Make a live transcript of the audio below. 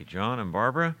John and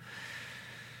Barbara.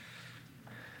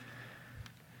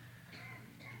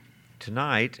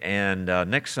 Tonight and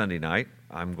next Sunday night,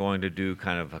 I'm going to do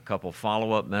kind of a couple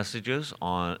follow-up messages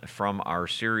from our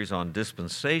series on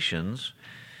dispensations.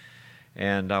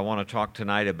 And I want to talk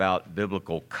tonight about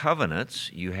biblical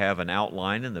covenants. You have an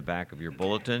outline in the back of your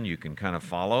bulletin you can kind of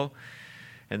follow.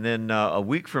 And then a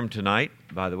week from tonight,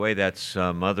 by the way, that's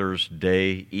Mother's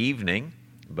Day evening,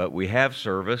 but we have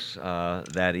service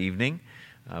that evening.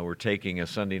 We're taking a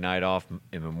Sunday night off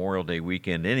in Memorial Day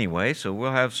weekend anyway, so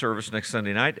we'll have service next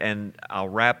Sunday night, and I'll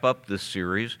wrap up this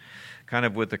series kind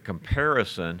of with a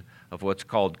comparison of what's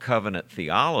called covenant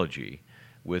theology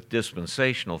with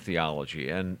dispensational theology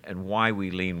and why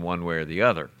we lean one way or the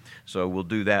other. So we'll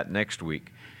do that next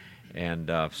week.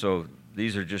 And so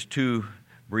these are just two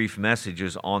brief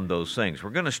messages on those things. We're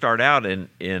going to start out in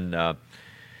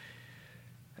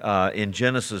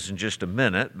Genesis in just a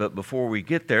minute, but before we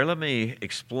get there, let me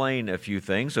explain a few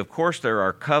things. Of course, there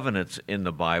are covenants in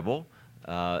the Bible.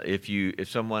 If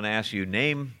someone asks you,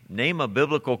 name a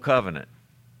biblical covenant,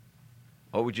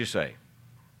 what would you say?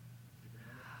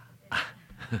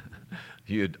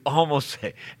 You'd almost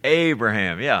say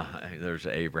Abraham. Yeah, there's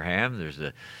Abraham. There's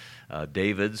the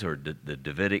David's or the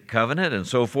Davidic covenant and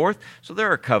so forth. So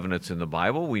there are covenants in the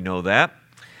Bible. We know that.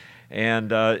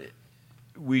 And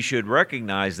we should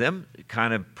recognize them,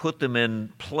 kind of put them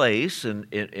in place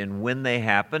and when they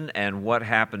happen and what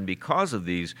happened because of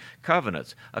these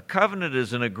covenants. A covenant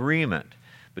is an agreement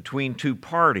between two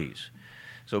parties.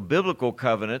 So biblical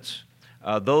covenants,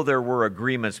 though there were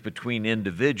agreements between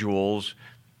individuals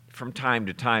from time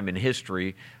to time in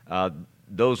history,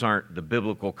 those aren't the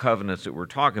biblical covenants that we're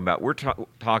talking about. We're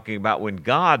talking about when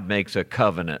God makes a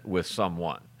covenant with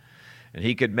someone. And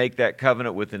he could make that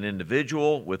covenant with an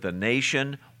individual, with a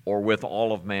nation, or with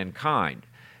all of mankind.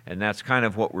 And that's kind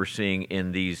of what we're seeing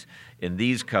in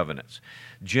these covenants.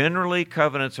 Generally,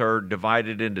 covenants are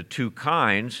divided into two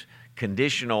kinds,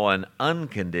 conditional and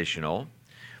unconditional.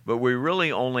 But we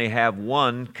really only have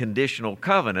one conditional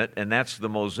covenant, and that's the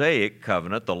Mosaic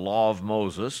covenant, the law of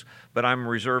Moses. But I'm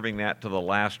reserving that to the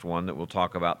last one that we'll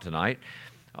talk about tonight.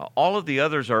 All of the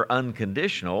others are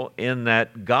unconditional in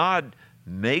that God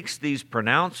makes these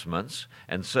pronouncements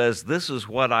and says, this is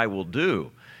what I will do.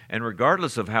 And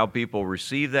regardless of how people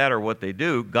receive that or what they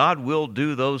do, God will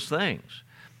do those things.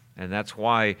 And that's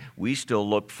why we still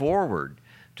look forward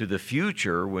to the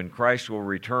future when Christ will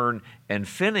return and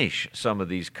finish some of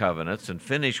these covenants and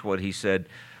finish what he said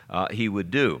he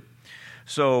would do.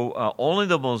 So only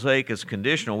the Mosaic is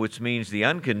conditional, which means the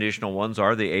unconditional ones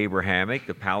are the Abrahamic,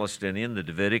 the Palestinian, the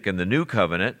Davidic, and the New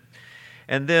Covenant.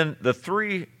 And then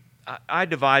I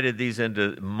divided these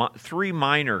into three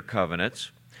minor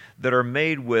covenants that are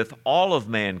made with all of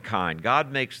mankind.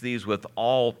 God makes these with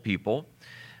all people.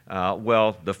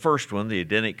 The first one, the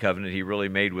Edenic covenant, he really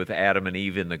made with Adam and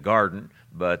Eve in the garden,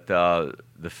 but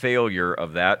the failure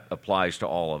of that applies to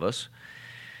all of us.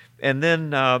 And then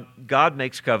God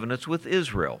makes covenants with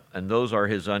Israel, and those are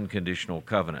his unconditional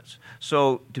covenants.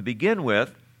 So to begin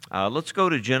with, let's go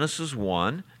to Genesis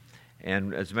 1.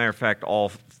 And as a matter of fact, all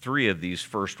three of these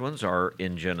first ones are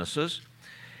in Genesis.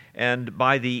 And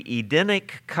by the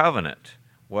Edenic covenant,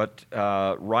 what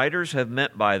writers have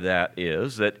meant by that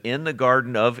is that in the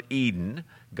Garden of Eden,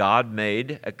 God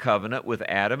made a covenant with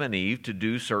Adam and Eve to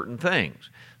do certain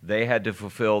things. They had to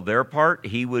fulfill their part.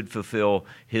 He would fulfill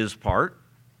his part.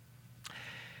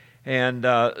 And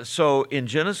so in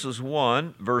Genesis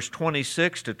 1, verse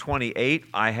 26 to 28,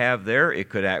 I have there,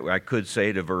 I could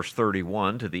say to verse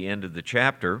 31, to the end of the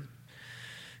chapter,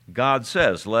 God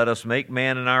says, let us make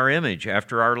man in our image,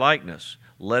 after our likeness.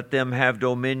 Let them have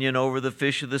dominion over the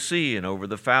fish of the sea and over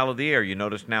the fowl of the air. You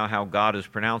notice now how God is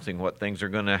pronouncing what things are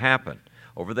going to happen.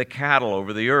 Over the cattle,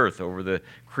 over the earth, over the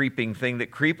creeping thing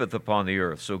that creepeth upon the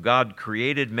earth. So God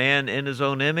created man in his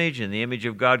own image. In the image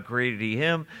of God created he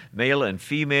him, male and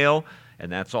female.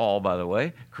 And that's all, by the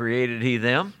way. Created he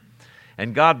them.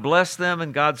 And God blessed them,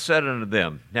 and God said unto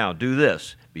them, now do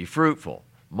this, be fruitful,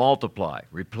 multiply,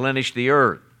 replenish the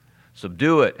earth,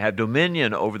 subdue it, have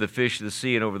dominion over the fish of the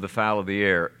sea and over the fowl of the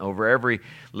air, over every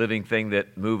living thing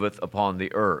that moveth upon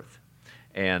the earth,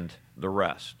 and the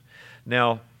rest.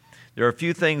 Now, there are a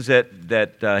few things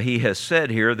that he has said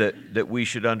here that we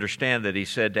should understand that he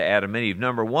said to Adam and Eve.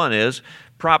 Number one is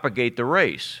propagate the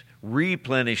race,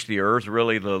 replenish the earth.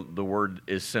 Really, the word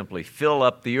is simply fill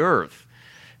up the earth.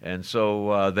 And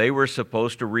so they were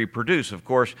supposed to reproduce. Of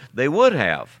course, they would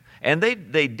have. And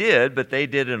they did, but they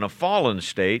did in a fallen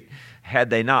state. had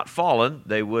they not fallen,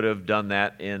 they would have done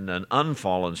that in an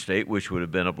unfallen state, which would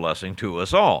have been a blessing to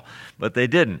us all. But they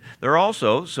didn't. They're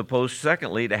also supposed,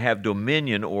 secondly, to have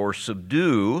dominion or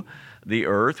subdue the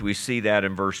earth. We see that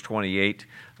in verse 28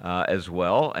 as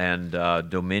well, and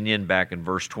dominion back in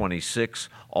verse 26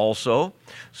 also.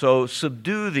 So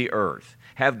subdue the earth,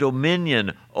 have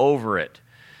dominion over it.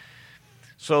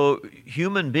 So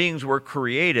human beings were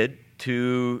created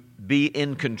to be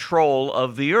in control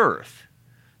of the earth.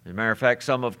 As a matter of fact,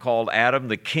 some have called Adam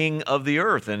the king of the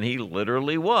earth, and he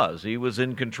literally was. He was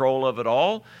in control of it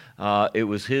all. It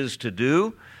was his to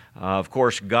do. Of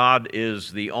course, God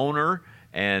is the owner,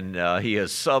 and he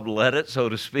has sublet it, so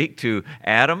to speak, to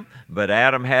Adam. But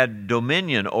Adam had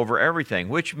dominion over everything,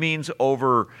 which means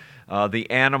over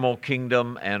the animal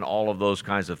kingdom and all of those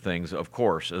kinds of things, of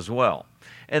course, as well.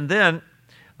 And then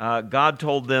God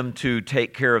told them to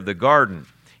take care of the garden.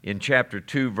 In chapter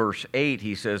 2, verse 8,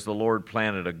 he says, the Lord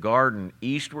planted a garden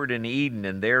eastward in Eden,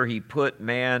 and there he put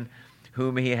man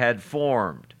whom he had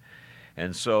formed.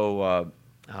 And so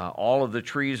all of the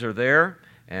trees are there,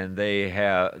 and they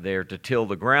are to till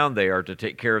the ground, they are to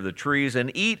take care of the trees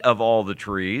and eat of all the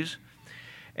trees.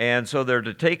 And so they're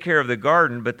to take care of the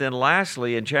garden. But then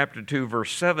lastly, in chapter 2,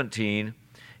 verse 17,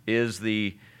 is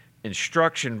the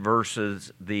instruction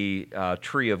versus the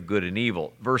tree of good and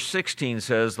evil. Verse 16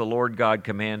 says, the Lord God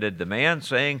commanded the man,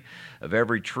 saying, of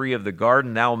every tree of the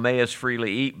garden thou mayest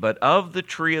freely eat, but of the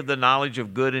tree of the knowledge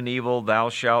of good and evil thou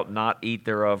shalt not eat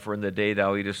thereof, for in the day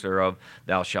thou eatest thereof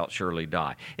thou shalt surely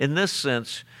die. In this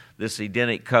sense, this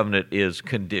Edenic covenant is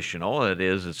conditional.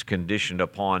 It's conditioned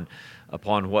upon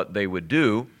what they would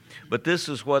do, but this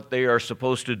is what they are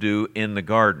supposed to do in the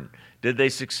garden. Did they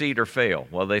succeed or fail?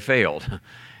 Well, they failed.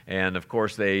 And of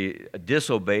course, they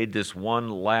disobeyed this one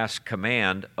last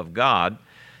command of God.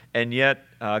 And yet,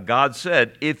 God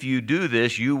said, if you do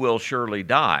this, you will surely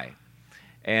die.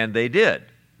 And they did.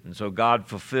 And so God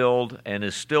fulfilled and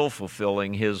is still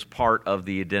fulfilling his part of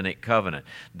the Edenic covenant.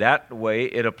 That way,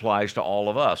 it applies to all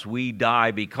of us. We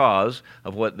die because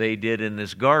of what they did in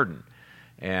this garden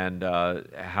and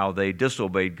how they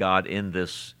disobeyed God in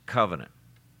this covenant.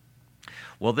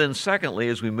 Well, then, secondly,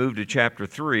 as we move to chapter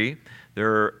 3,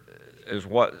 there is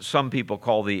what some people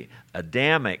call the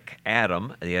Adamic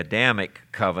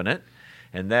covenant,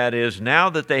 and that is now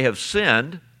that they have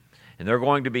sinned and they're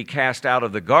going to be cast out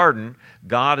of the garden,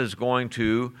 God is going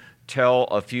to tell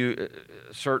a few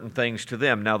certain things to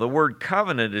them. Now, the word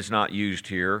covenant is not used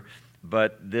here,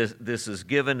 but this is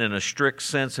given in a strict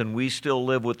sense, and we still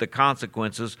live with the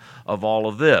consequences of all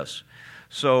of this.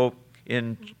 So,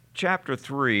 in chapter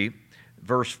 3,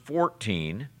 verse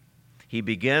 14, he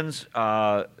begins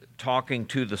talking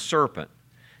to the serpent.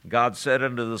 God said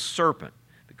unto the serpent,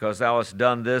 because thou hast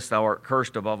done this, thou art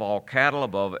cursed above all cattle,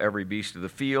 above every beast of the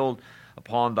field.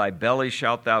 Upon thy belly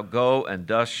shalt thou go, and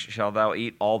dust shalt thou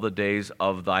eat all the days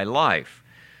of thy life.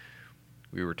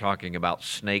 We were talking about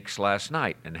snakes last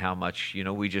night and how much,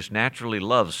 we just naturally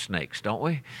love snakes, don't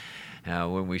we?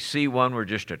 When we see one, we're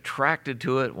just attracted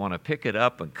to it, want to pick it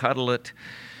up and cuddle it.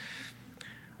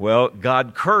 Well,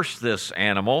 God cursed this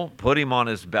animal, put him on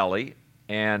his belly,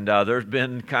 and there's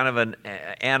been kind of an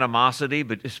animosity,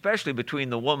 but especially between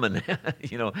the woman,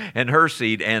 and her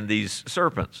seed and these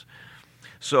serpents.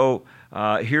 So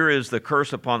here is the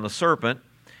curse upon the serpent.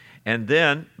 And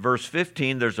then, verse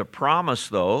 15, there's a promise,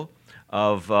 though,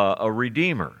 of a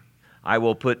redeemer. I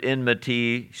will put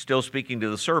enmity, still speaking to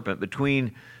the serpent,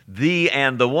 between thee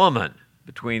and the woman,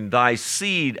 between thy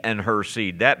seed and her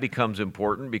seed. That becomes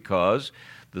important because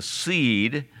the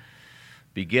seed,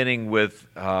 beginning with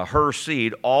her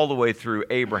seed all the way through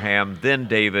Abraham, then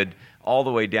David, all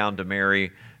the way down to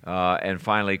Mary, and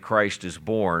finally Christ is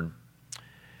born,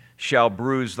 shall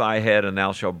bruise thy head, and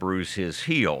thou shalt bruise his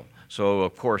heel. So,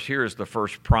 of course, here is the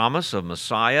first promise of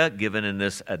Messiah given in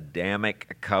this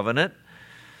Adamic covenant,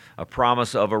 a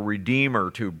promise of a Redeemer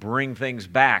to bring things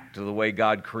back to the way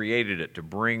God created it, to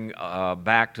bring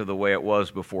back to the way it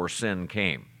was before sin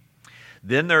came.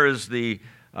 Then there is the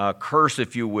curse,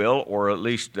 if you will, or at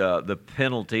least the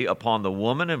penalty upon the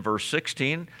woman in verse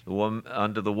 16.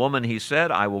 Unto the woman he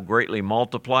said, I will greatly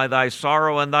multiply thy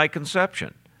sorrow and thy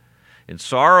conception. In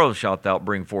sorrow shalt thou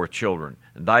bring forth children,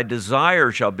 and thy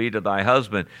desire shall be to thy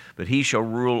husband, but he shall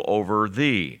rule over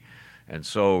thee. And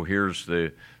so here's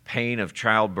the pain of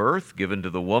childbirth given to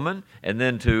the woman. And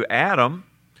then to Adam,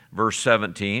 verse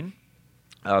 17,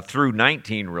 through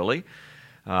 19 really,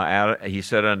 he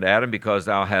said unto Adam, because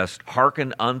thou hast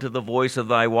hearkened unto the voice of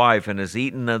thy wife, and hast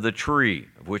eaten of the tree,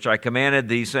 of which I commanded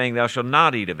thee, saying, thou shalt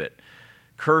not eat of it.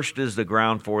 Cursed is the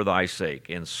ground for thy sake.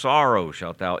 In sorrow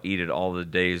shalt thou eat it all the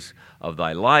days of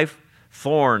thy life.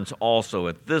 Thorns also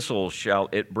and thistles shall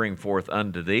it bring forth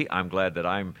unto thee. I'm glad that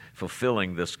I'm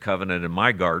fulfilling this covenant in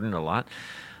my garden a lot.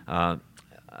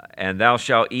 And thou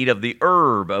shalt eat of the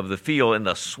herb of the field, in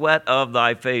the sweat of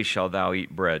thy face shalt thou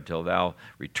eat bread, till thou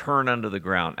return unto the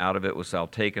ground. Out of it wast thou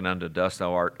taken, unto dust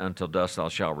thou art, until dust thou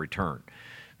shalt return.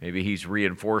 Maybe he's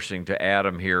reinforcing to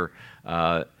Adam here,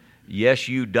 yes,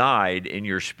 you died in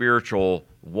your spiritual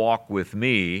walk with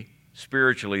me.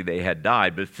 Spiritually they had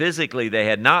died, but physically they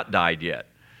had not died yet.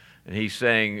 And he's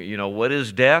saying, you know, what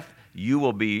is death? You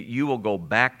will go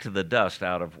back to the dust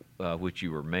out of which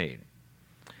you were made.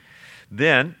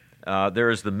 Then there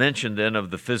is the mention then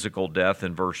of the physical death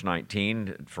in verse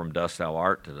 19, from dust thou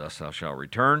art, to dust thou shalt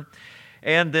return.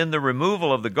 And then the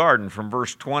removal of the garden from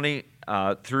verse 20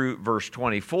 through verse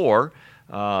 24.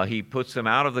 He puts them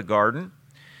out of the garden,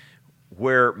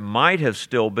 where might have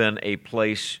still been a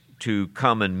place to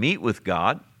come and meet with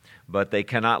God, but they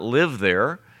cannot live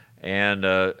there, and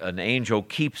an angel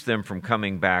keeps them from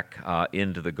coming back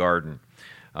into the garden.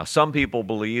 Some people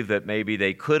believe that maybe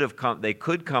they could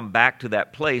come back to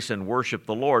that place and worship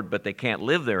the Lord, but they can't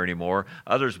live there anymore.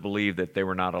 Others believe that they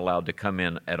were not allowed to come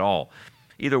in at all.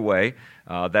 Either way,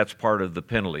 that's part of the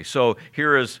penalty. So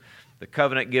here is the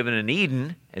covenant given in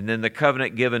Eden, and then the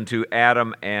covenant given to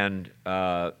Adam and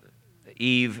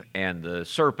Eve and the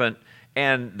serpent,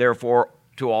 and therefore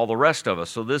to all the rest of us.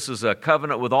 So this is a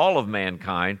covenant with all of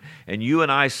mankind, and you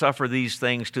and I suffer these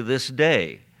things to this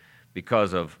day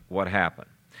because of what happened.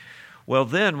 Well,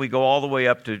 then we go all the way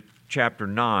up to chapter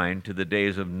 9, to the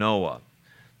days of Noah.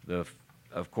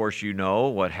 Of course, you know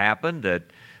what happened, that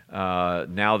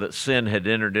now that sin had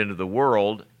entered into the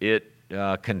world, it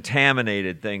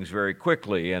contaminated things very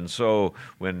quickly. And so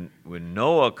when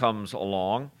Noah comes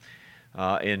along,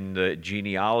 in the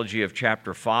genealogy of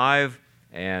chapter 5,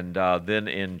 and then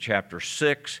in chapter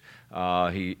 6,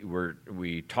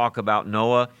 we talk about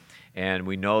Noah, and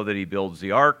we know that he builds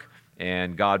the ark,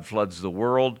 and God floods the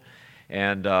world,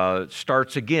 and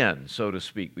starts again, so to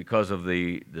speak, because of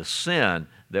the sin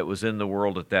that was in the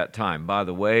world at that time. By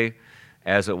the way,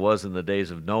 as it was in the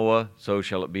days of Noah, so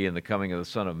shall it be in the coming of the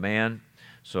Son of Man.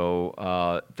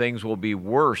 So things will be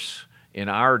worse in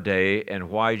our day, and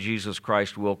why Jesus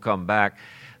Christ will come back,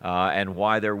 and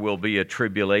why there will be a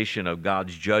tribulation of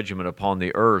God's judgment upon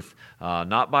the earth,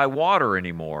 not by water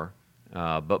anymore,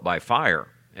 but by fire.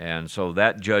 And so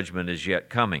that judgment is yet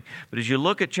coming. But as you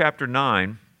look at chapter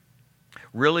 9,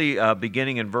 really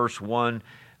beginning in verse 1,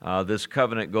 this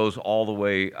covenant goes all the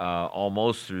way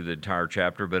almost through the entire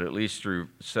chapter, but at least through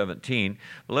 17.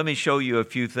 But let me show you a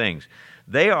few things.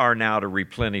 They are now to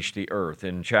replenish the earth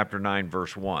in chapter 9,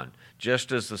 verse 1.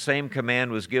 Just as the same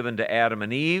command was given to Adam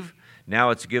and Eve,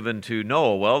 now it's given to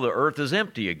Noah. Well, the earth is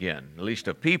empty again, at least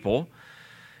of people,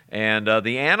 and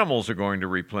the animals are going to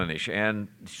replenish, and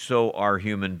so are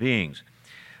human beings.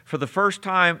 For the first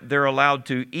time, they're allowed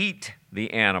to eat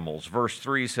the animals. Verse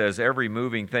 3 says, every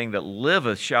moving thing that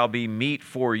liveth shall be meat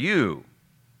for you,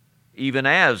 even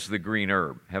as the green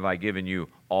herb have I given you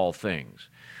all things.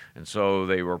 And so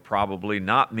they were probably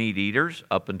not meat eaters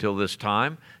up until this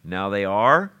time. Now they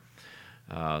are.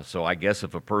 So I guess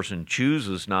if a person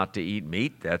chooses not to eat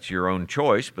meat, that's your own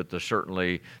choice, but there's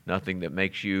certainly nothing that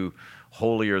makes you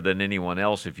holier than anyone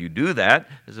else if you do that.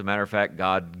 As a matter of fact,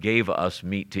 God gave us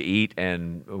meat to eat,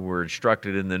 and we're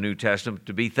instructed in the New Testament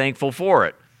to be thankful for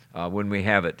it when we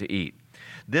have it to eat.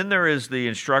 Then there is the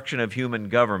instruction of human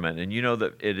government, and you know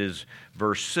that it is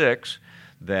verse 6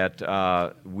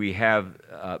 that we have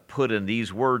put in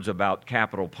these words about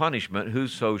capital punishment,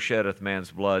 whoso sheddeth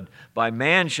man's blood, by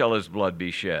man shall his blood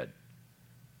be shed.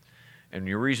 And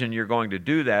the reason you're going to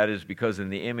do that is because in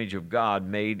the image of God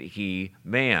made he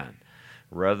man.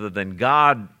 Rather than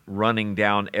God running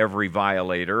down every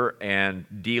violator and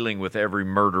dealing with every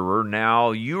murderer,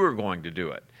 now you are going to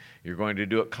do it. You're going to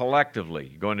do it collectively.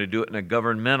 You're going to do it in a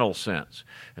governmental sense.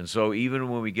 And so even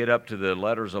when we get up to the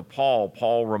letters of Paul,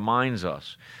 Paul reminds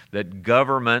us that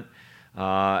government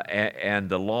and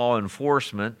the law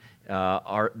enforcement,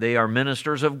 they are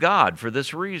ministers of God for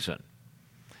this reason.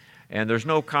 And there's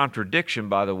no contradiction,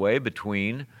 by the way,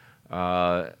 between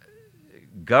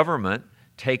government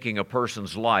taking a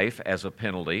person's life as a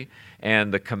penalty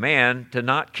and the command to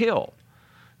not kill.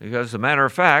 Because as a matter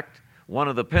of fact, one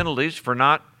of the penalties for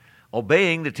not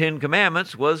obeying the Ten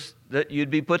Commandments was that you'd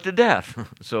be put to death.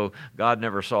 So God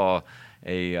never saw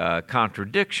a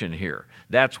contradiction here.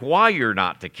 That's why you're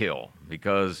not to kill,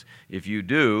 because if you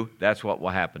do, that's what will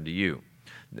happen to you.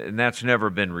 And that's never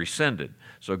been rescinded.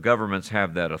 So governments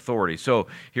have that authority. So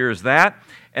here's that.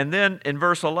 And then in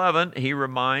verse 11, he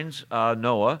reminds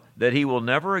Noah that he will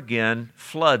never again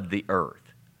flood the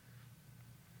earth.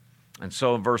 And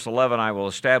so in verse 11, I will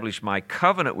establish my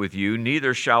covenant with you,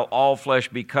 neither shall all flesh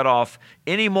be cut off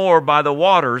any more by the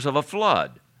waters of a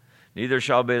flood. Neither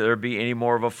shall there be any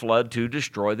more of a flood to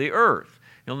destroy the earth.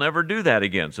 He'll never do that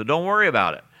again, so don't worry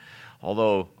about it.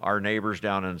 Although our neighbors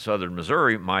down in southern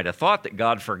Missouri might have thought that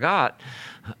God forgot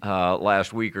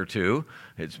last week or two.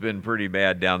 It's been pretty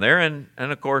bad down there. And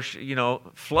of course,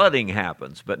 flooding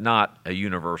happens, but not a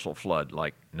universal flood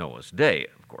like Noah's day,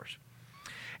 of course.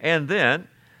 And then,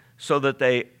 so that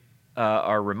they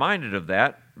are reminded of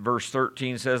that, verse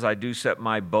 13 says, I do set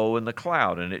my bow in the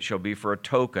cloud, and it shall be for a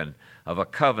token of a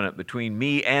covenant between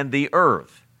me and the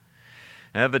earth.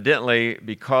 Evidently,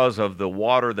 because of the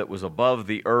water that was above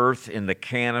the earth in the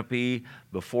canopy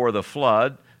before the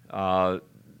flood,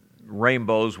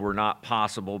 rainbows were not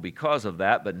possible because of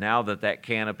that. But now that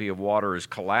canopy of water is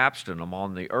collapsed and I'm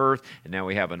on the earth, and now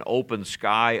we have an open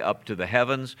sky up to the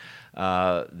heavens,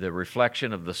 the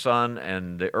reflection of the sun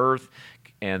and the earth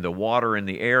and the water in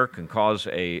the air can cause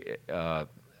a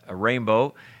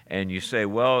rainbow. And you say,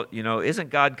 well, isn't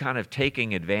God kind of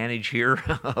taking advantage here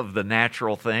of the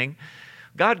natural thing?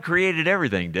 God created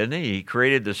everything, didn't he? He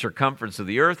created the circumference of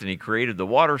the earth, and he created the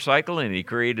water cycle, and he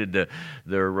created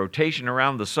the rotation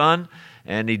around the sun,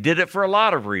 and he did it for a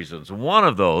lot of reasons. One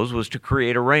of those was to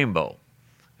create a rainbow,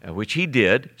 which he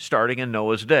did starting in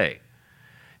Noah's day.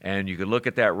 And you could look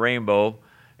at that rainbow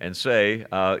and say,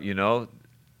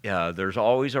 there's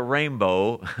always a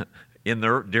rainbow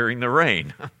during the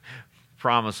rain,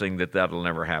 promising that that'll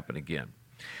never happen again.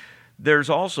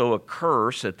 There's also a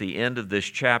curse at the end of this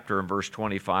chapter in verse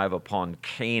 25 upon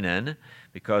Canaan,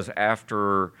 because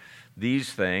after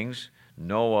these things,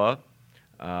 Noah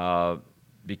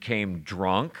became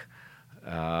drunk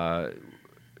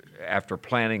after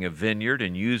planting a vineyard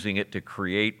and using it to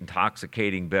create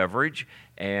intoxicating beverage,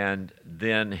 and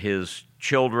then his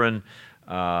children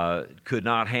could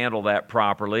not handle that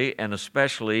properly, and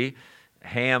especially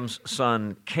Ham's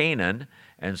son Canaan,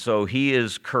 and so he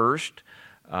is cursed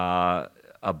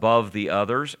above the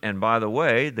others. And by the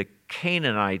way, the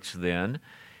Canaanites then,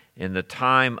 in the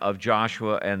time of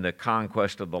Joshua and the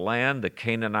conquest of the land, the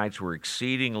Canaanites were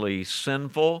exceedingly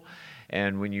sinful.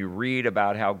 And when you read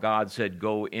about how God said,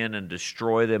 go in and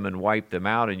destroy them and wipe them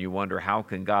out, and you wonder, how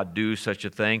can God do such a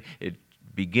thing? It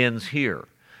begins here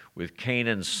with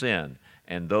Canaan's sin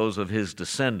and those of his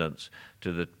descendants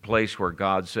to the place where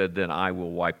God said, then I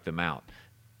will wipe them out.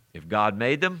 If God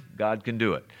made them, God can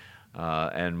do it.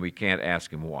 And we can't ask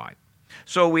him why.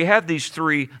 So we have these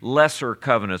three lesser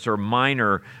covenants or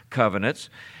minor covenants,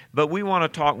 but we want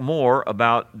to talk more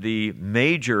about the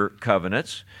major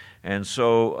covenants. And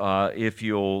so if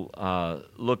you'll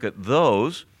look at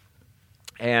those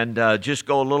and just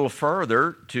go a little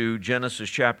further to Genesis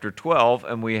chapter 12,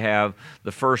 and we have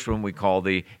the first one we call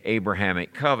the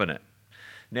Abrahamic covenant.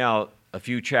 Now, a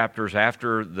few chapters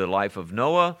after the life of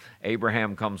Noah,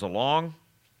 Abraham comes along.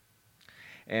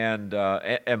 And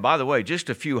by the way, just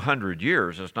a few hundred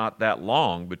years, it's not that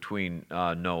long between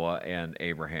Noah and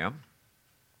Abraham.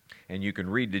 And you can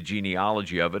read the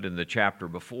genealogy of it in the chapter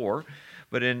before.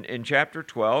 But in chapter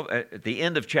 12, at the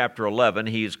end of chapter 11,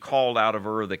 he is called out of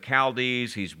Ur of the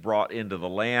Chaldees. He's brought into the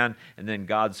land. And then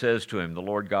God says to him, the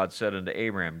Lord God said unto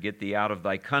Abraham, get thee out of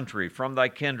thy country, from thy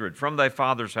kindred, from thy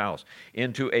father's house,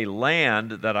 into a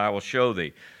land that I will show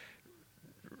thee.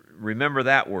 Remember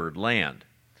that word, land.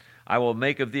 I will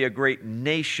make of thee a great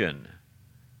nation.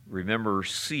 Remember,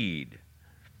 seed.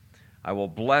 I will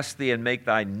bless thee and make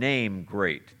thy name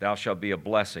great. Thou shalt be a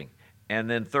blessing. And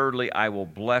then thirdly, I will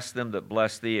bless them that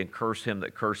bless thee, and curse him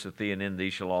that curseth thee, and in thee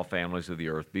shall all families of the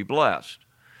earth be blessed.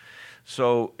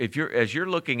 So as you're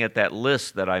looking at that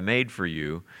list that I made for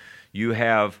you, you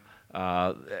have,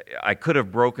 I could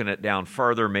have broken it down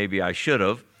further, maybe I should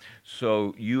have.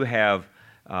 So you have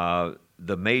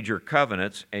the major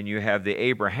covenants, and you have the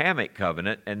Abrahamic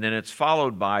covenant, and then it's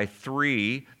followed by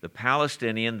three, the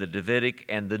Palestinian, the Davidic,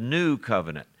 and the New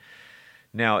Covenant.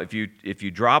 Now, if you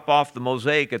drop off the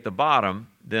mosaic at the bottom,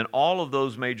 then all of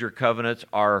those major covenants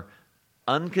are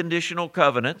unconditional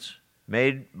covenants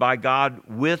made by God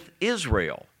with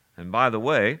Israel. And by the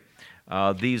way,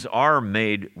 these are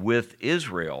made with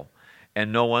Israel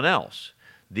and no one else.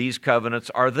 These covenants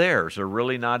are theirs. They're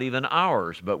really not even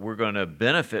ours, but we're going to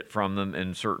benefit from them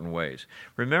in certain ways.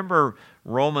 Remember,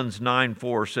 Romans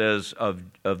 9:4 says of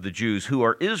the Jews who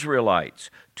are Israelites,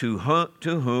 to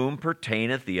whom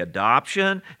pertaineth the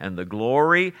adoption and the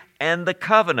glory and the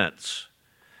covenants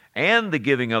and the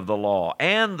giving of the law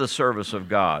and the service of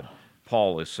God,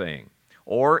 Paul is saying.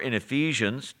 Or in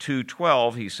Ephesians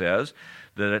 2:12, he says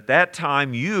that at that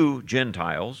time you,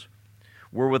 Gentiles,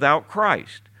 were without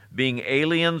Christ, being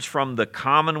aliens from the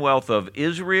commonwealth of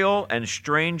Israel and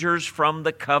strangers from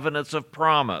the covenants of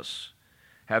promise,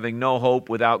 having no hope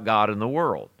without God in the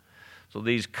world. So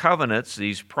these covenants,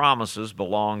 these promises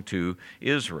belong to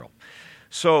Israel.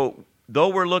 So though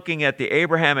we're looking at the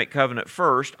Abrahamic covenant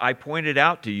first, I pointed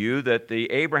out to you that the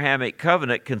Abrahamic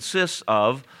covenant consists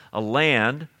of a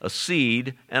land, a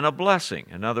seed, and a blessing.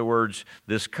 In other words,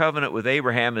 this covenant with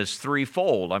Abraham is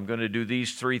threefold. I'm going to do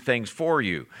these three things for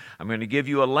you. I'm going to give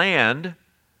you a land,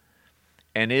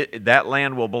 and that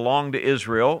land will belong to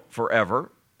Israel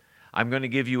forever. I'm going to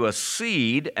give you a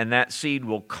seed, and that seed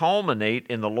will culminate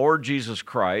in the Lord Jesus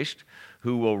Christ,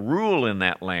 who will rule in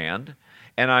that land.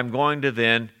 And I'm going to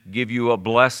then give you a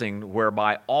blessing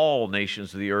whereby all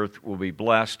nations of the earth will be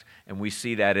blessed, and we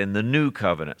see that in the new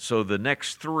covenant. So the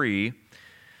next three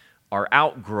are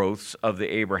outgrowths of the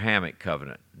Abrahamic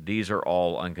covenant. These are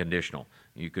all unconditional.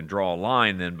 You can draw a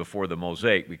line then before the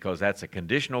Mosaic, because that's a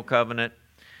conditional covenant,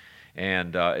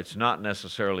 and it's not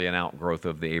necessarily an outgrowth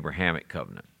of the Abrahamic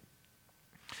covenant.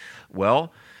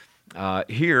 Well,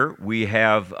 here we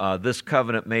have this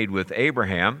covenant made with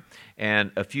Abraham,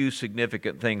 and a few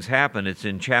significant things happen. It's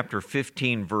in chapter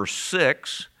 15, verse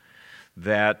 6,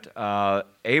 that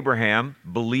Abraham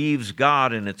believes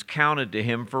God, and it's counted to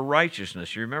him for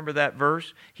righteousness. You remember that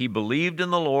verse? He believed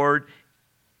in the Lord,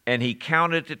 and he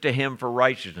counted it to him for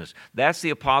righteousness. That's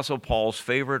the Apostle Paul's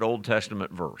favorite Old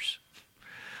Testament verse.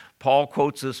 Paul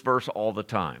quotes this verse all the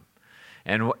time.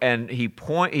 And he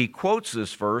quotes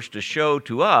this verse to show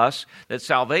to us that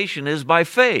salvation is by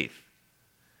faith.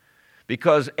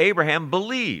 Because Abraham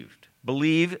believed.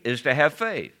 Believe is to have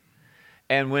faith.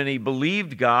 And when he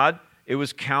believed God, it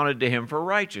was counted to him for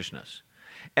righteousness.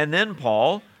 And then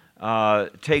Paul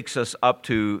takes us up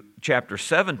to chapter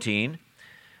 17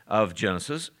 of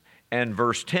Genesis, and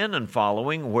verse 10 and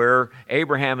following, where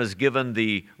Abraham is given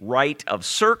the rite of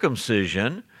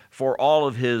circumcision for all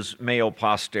of his male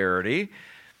posterity.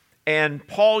 And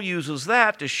Paul uses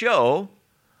that to show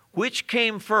which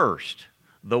came first,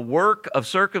 the work of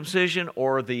circumcision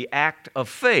or the act of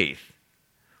faith.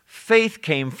 Faith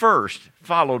came first,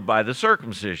 followed by the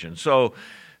circumcision. So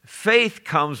faith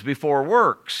comes before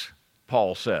works,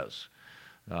 Paul says.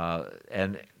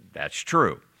 And that's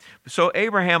true. So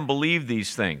Abraham believed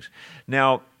these things.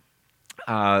 Now,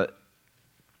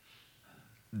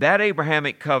 that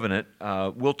Abrahamic covenant,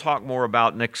 we'll talk more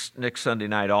about next Sunday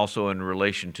night also in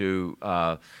relation to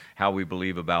how we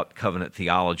believe about covenant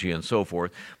theology and so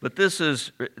forth. But this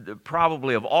is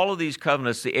probably, of all of these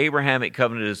covenants, the Abrahamic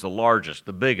covenant is the largest,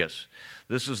 the biggest.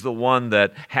 This is the one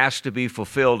that has to be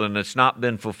fulfilled, and it's not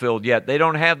been fulfilled yet. They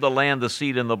don't have the land, the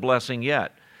seed, and the blessing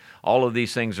yet. All of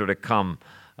these things are to come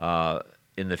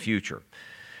in the future.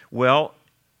 Well,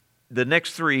 the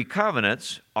next three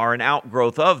covenants are an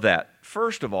outgrowth of that.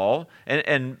 First of all,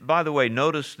 and by the way,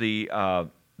 notice the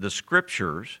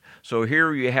Scriptures. So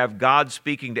here you have God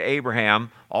speaking to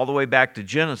Abraham all the way back to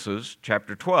Genesis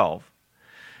chapter 12.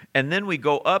 And then we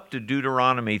go up to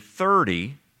Deuteronomy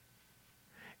 30,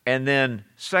 and then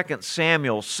 2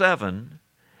 Samuel 7,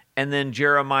 and then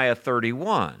Jeremiah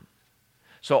 31.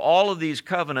 So all of these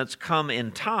covenants come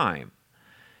in time.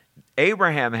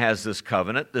 Abraham has this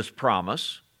covenant, this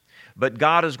promise, but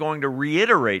God is going to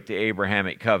reiterate the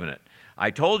Abrahamic covenant. I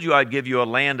told you I'd give you a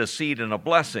land, a seed, and a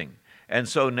blessing. And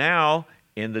so now,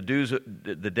 in the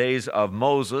days of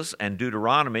Moses and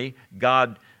Deuteronomy,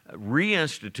 God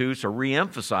reinstitutes or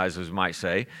reemphasizes, you might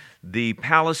say, the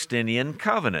Palestinian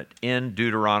covenant in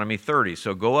Deuteronomy 30.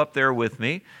 So go up there with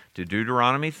me to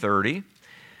Deuteronomy 30.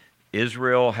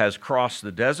 Israel has crossed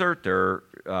the desert. They're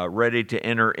ready to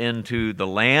enter into the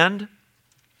land.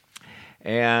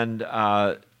 And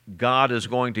God is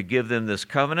going to give them this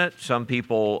covenant. Some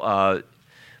people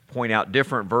point out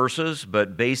different verses,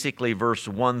 but basically verse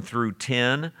 1 through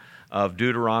 10 of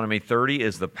Deuteronomy 30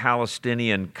 is the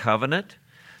Palestinian covenant.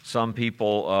 Some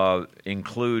people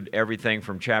include everything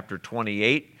from chapter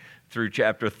 28 through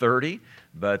chapter 30,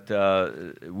 but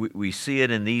we see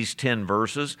it in these 10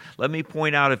 verses. Let me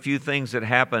point out a few things that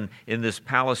happen in this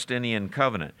Palestinian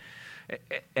covenant.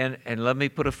 And let me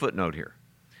put a footnote here.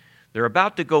 They're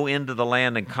about to go into the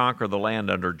land and conquer the land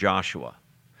under Joshua.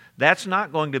 That's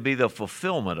not going to be the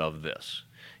fulfillment of this.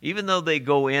 Even though they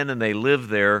go in and they live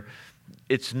there,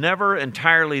 it's never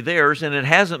entirely theirs, and it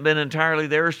hasn't been entirely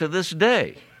theirs to this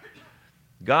day.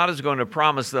 God is going to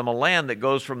promise them a land that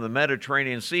goes from the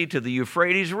Mediterranean Sea to the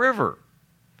Euphrates River,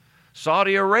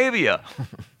 Saudi Arabia.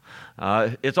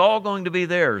 It's all going to be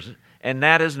theirs, and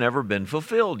that has never been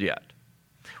fulfilled yet.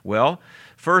 Well,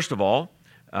 first of all,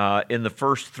 in the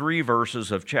first 3 verses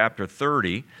of chapter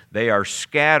 30, they are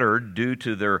scattered due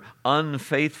to their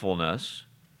unfaithfulness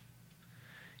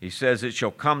He says, "It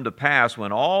shall come to pass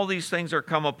when all these things are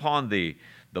come upon thee,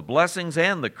 the blessings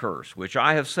and the curse, which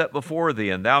I have set before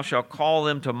thee, and thou shalt call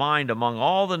them to mind among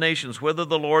all the nations whither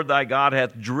the Lord thy God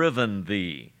hath driven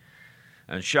thee,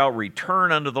 and shalt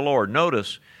return unto the Lord."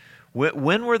 Notice,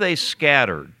 when were they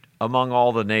scattered among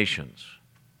all the nations?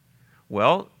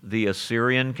 Well, the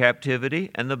Assyrian captivity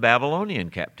and the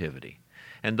Babylonian captivity.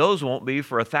 And those won't be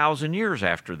for 1,000 years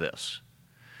after this.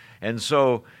 And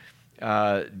so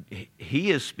he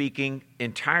is speaking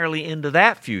entirely into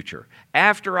that future.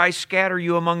 After I scatter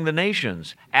you among the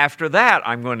nations, after that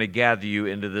I'm going to gather you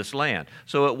into this land.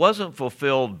 So it wasn't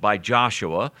fulfilled by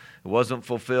Joshua. It wasn't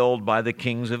fulfilled by the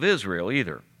kings of Israel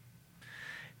either.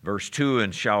 Verse 2,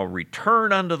 "And shall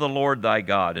return unto the Lord thy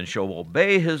God, and shall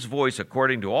obey his voice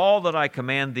according to all that I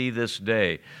command thee this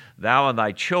day, thou and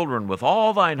thy children with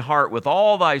all thine heart, with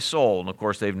all thy soul." And of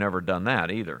course, they've never done that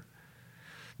either.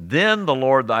 "Then the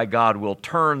Lord thy God will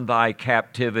turn thy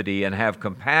captivity and have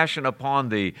compassion upon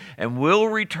thee, and will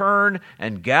return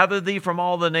and gather thee from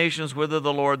all the nations whither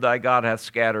the Lord thy God hath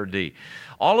scattered thee."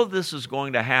 All of this is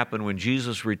going to happen when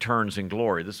Jesus returns in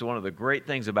glory. This is one of the great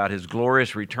things about his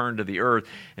glorious return to the earth.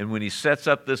 And when he sets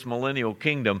up this millennial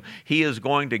kingdom, he is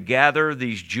going to gather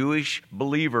these Jewish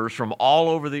believers from all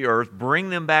over the earth, bring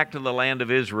them back to the land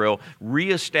of Israel,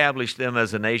 reestablish them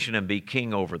as a nation, and be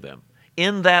king over them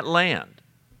in that land.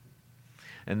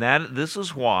 And this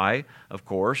is why, of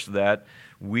course, that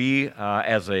we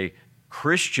as a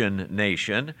Christian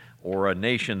nation, or a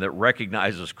nation that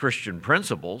recognizes Christian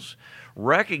principles,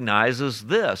 recognizes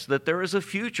this, that there is a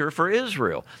future for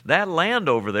Israel. That land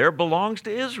over there belongs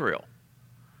to Israel.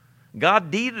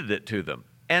 God deeded it to them,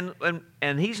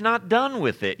 and he's not done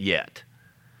with it yet.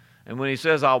 And when he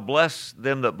says, "I'll bless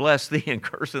them that bless thee and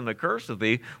curse them that curseth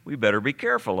thee," we better be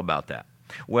careful about that.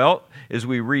 Well, as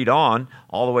we read on,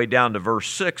 all the way down to verse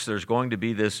 6, there's going to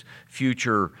be this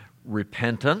future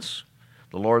repentance.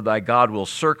 "The Lord thy God will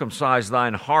circumcise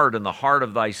thine heart and the heart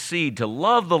of thy seed, to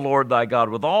love the Lord thy God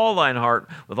with all thine heart,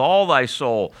 with all thy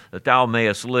soul, that thou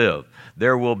mayest live."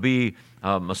 There will be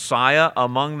a Messiah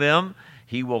among them.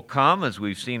 He will come, as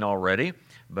we've seen already.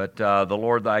 But the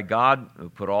Lord thy God will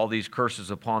put all these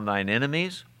curses upon thine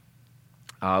enemies.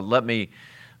 I'm getting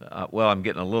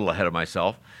a little ahead of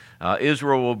myself.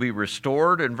 Israel will be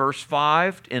restored in verse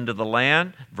 5 into the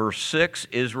land. Verse 6,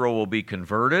 Israel will be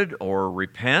converted or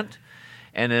repent.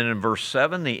 And then in verse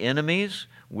 7, the enemies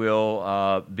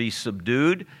will be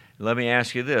subdued. Let me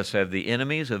ask you this. Have the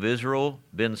enemies of Israel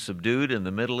been subdued in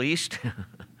the Middle East?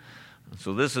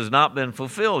 So this has not been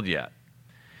fulfilled yet.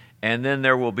 And then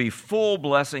there will be full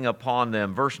blessing upon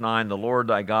them. Verse 9, "The Lord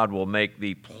thy God will make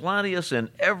thee plenteous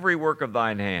in every work of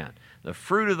thine hand, the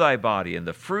fruit of thy body, and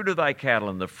the fruit of thy cattle,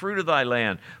 and the fruit of thy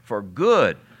land, for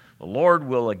good. The Lord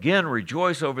will again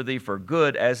rejoice over thee for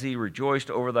good, as he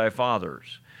rejoiced over thy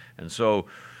fathers." And so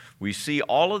we see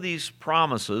all of these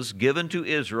promises given to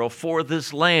Israel for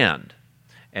this land,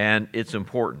 and it's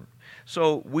important.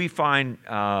 So we find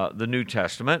the New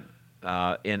Testament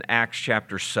in Acts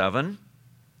chapter 7.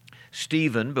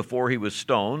 Stephen, before he was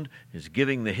stoned, is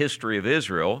giving the history of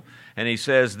Israel, and he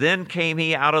says, "Then came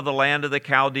he out of the land of the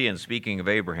Chaldeans," speaking of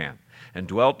Abraham, "and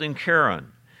dwelt in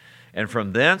Charan. And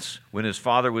from thence, when his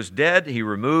father was dead, he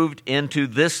removed into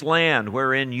this land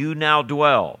wherein you now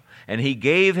dwell. And he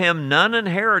gave him none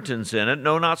inheritance in it,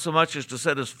 no, not so much as to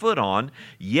set his foot on,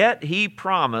 yet he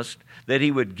promised that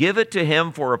he would give it to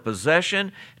him for a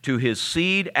possession to his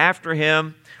seed after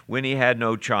him when he had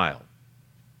no child."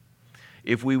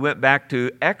 If we went back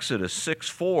to Exodus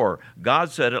 6:4,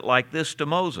 God said it like this to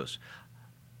Moses,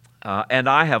 "And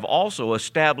I have also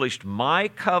established my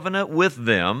covenant with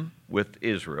them," with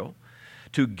Israel,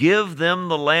 "to give them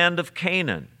the land of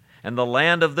Canaan and the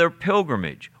land of their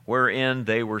pilgrimage, wherein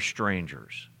they were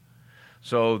strangers."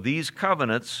 So these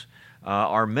covenants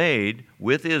are made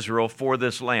with Israel for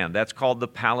this land. That's called the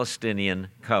Palestinian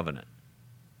covenant.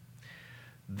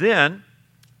 Then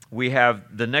we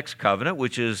have the next covenant,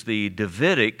 which is the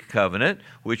Davidic covenant,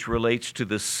 which relates to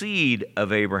the seed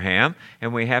of Abraham.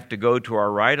 And we have to go to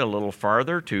our right a little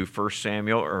farther to 2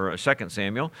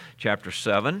 Samuel chapter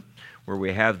 7, where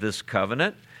we have this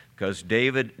covenant, because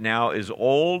David now is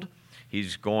old.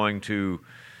 He's going to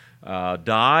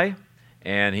die,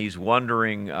 and he's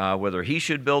wondering whether he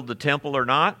should build the temple or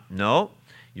not. No,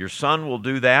 your son will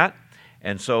do that.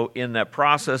 And so in that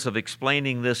process of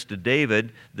explaining this to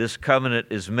David, this covenant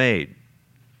is made.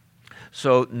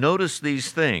 So notice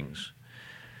these things.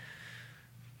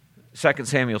 2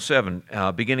 Samuel 7,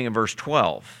 beginning in verse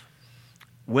 12.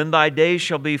 When thy days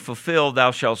shall be fulfilled,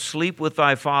 thou shalt sleep with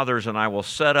thy fathers, and I will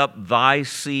set up thy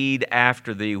seed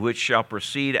after thee, which shall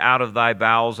proceed out of thy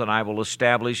bowels, and I will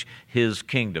establish his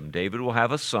kingdom. David will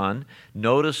have a son.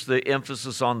 Notice the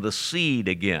emphasis on the seed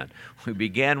again. We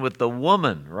began with the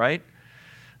woman, right?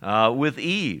 With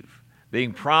Eve,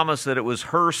 being promised that it was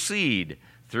her seed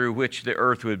through which the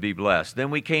earth would be blessed.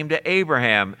 Then we came to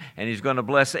Abraham, and he's going to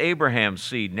bless Abraham's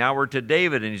seed. Now we're to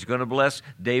David, and he's going to bless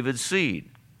David's seed.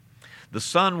 The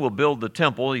son will build the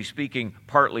temple. He's speaking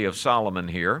partly of Solomon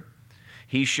here.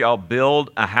 He shall build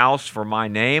a house for my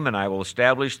name, and I will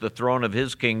establish the throne of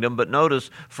his kingdom. But notice,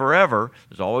 forever.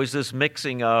 There's always this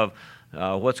mixing of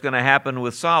what's going to happen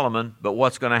with Solomon, but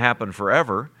what's going to happen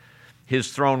forever.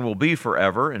 His throne will be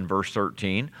forever, in verse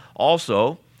 13.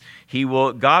 Also,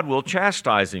 God will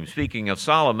chastise him. Speaking of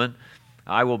Solomon,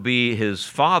 I will be his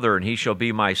father, and he shall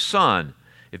be my son.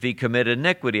 If he commit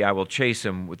iniquity, I will chase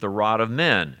him with the rod of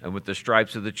men and with the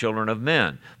stripes of the children of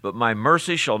men. But my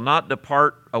mercy shall not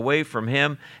depart away from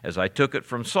him, as I took it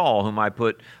from Saul, whom I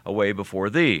put away before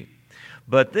thee.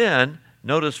 But then,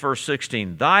 notice verse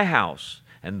 16, thy house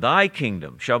and thy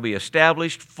kingdom shall be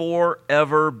established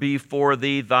forever before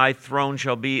thee. Thy throne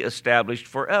shall be established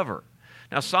forever.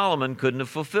 Now, Solomon couldn't have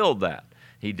fulfilled that.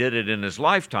 He did it in his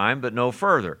lifetime, but no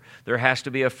further. There has to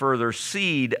be a further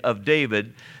seed of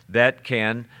David that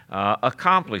can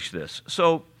accomplish this.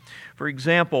 So, for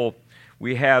example,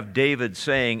 we have David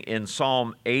saying in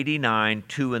Psalm 89,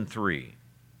 2 and 3,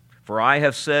 For I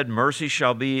have said, mercy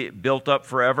shall be built up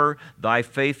forever. Thy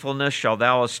faithfulness shall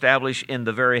thou establish in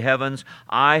the very heavens.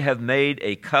 I have made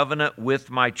a covenant with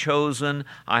my chosen.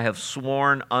 I have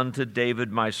sworn unto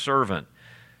David my servant.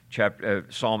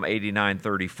 Psalm 89,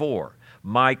 34.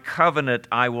 My covenant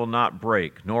I will not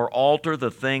break, nor alter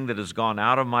the thing that has gone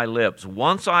out of my lips.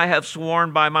 Once I have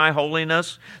sworn by my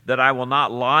holiness that I will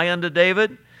not lie unto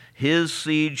David, his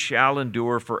seed shall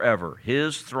endure forever,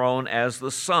 his throne as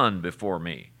the sun before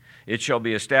me. It shall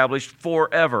be established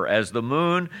forever as the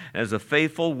moon, as a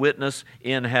faithful witness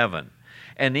in heaven.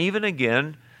 And even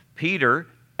again, Peter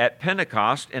at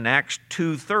Pentecost in Acts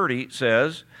 2:30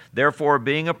 says, Therefore,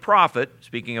 being a prophet,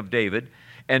 speaking of David,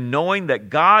 and knowing that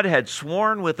God had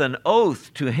sworn with an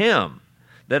oath to him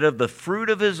that of the fruit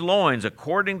of his loins,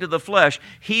 according to the flesh,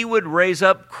 he would raise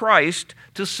up Christ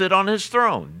to sit on his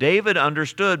throne. David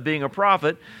understood, being a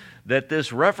prophet, that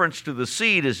this reference to the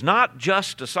seed is not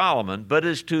just to Solomon, but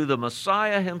is to the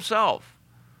Messiah himself.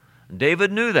 And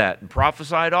David knew that and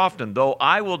prophesied often, though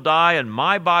I will die and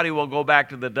my body will go back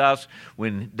to the dust,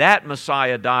 when that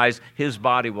Messiah dies, his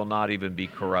body will not even be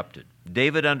corrupted.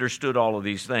 David understood all of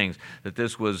these things, that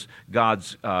this was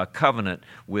God's covenant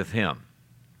with him.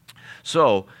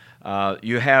 So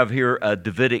you have here a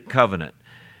Davidic covenant,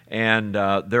 and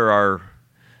there are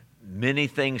many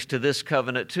things to this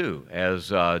covenant too.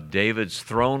 As David's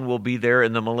throne will be there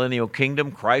in the millennial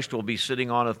kingdom, Christ will be sitting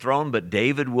on a throne, but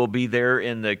David will be there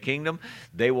in the kingdom.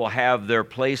 They will have their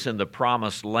place in the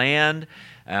promised land,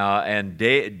 and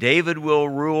David will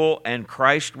rule and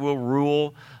Christ will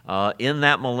rule in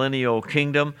that millennial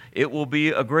kingdom. It will be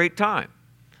a great time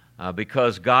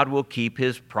because God will keep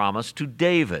his promise to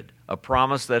David, a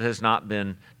promise that has not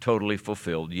been totally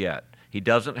fulfilled yet. He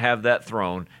doesn't have that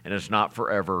throne, and it's not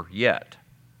forever yet.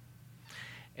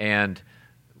 And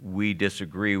we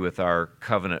disagree with our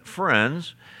covenant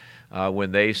friends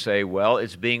when they say, well,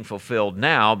 it's being fulfilled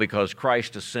now because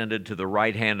Christ ascended to the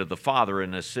right hand of the Father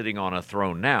and is sitting on a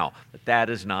throne now. But that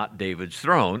is not David's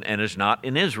throne and is not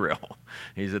in Israel.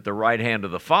 He's at the right hand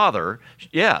of the Father,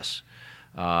 yes.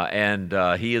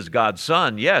 And he is God's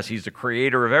son, yes. He's the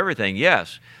creator of everything,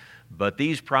 yes. But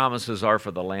these promises are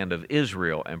for the land of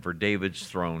Israel and for David's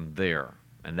throne there.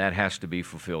 And that has to be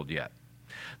fulfilled yet.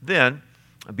 Then,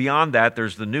 beyond that,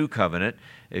 there's the new covenant.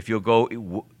 If you'll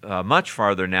go much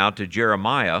farther now to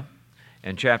Jeremiah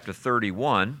and chapter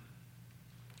 31,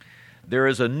 there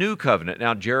is a new covenant.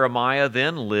 Now, Jeremiah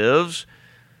then lives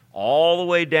all the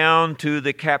way down to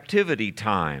the captivity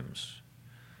times.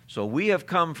 So we have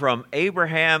come from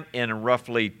Abraham in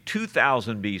roughly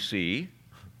 2000 BC.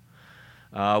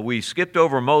 We skipped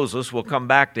over Moses. We'll come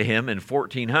back to him in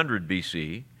 1400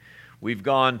 BC. We've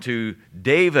gone to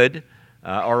David,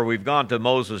 we've gone to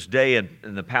Moses' day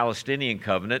in the Palestinian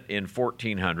covenant in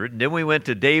 1400. And then we went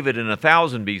to David in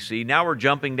 1000 BC. Now we're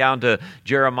jumping down to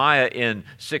Jeremiah in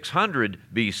 600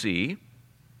 BC.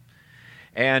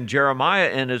 And Jeremiah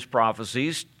in his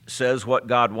prophecies says what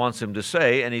God wants him to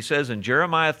say. And he says in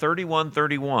Jeremiah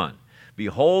 31:31,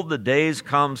 Behold, the days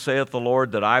come, saith the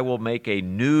Lord, that I will make a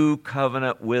new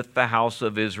covenant with the house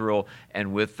of Israel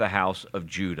and with the house of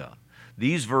Judah.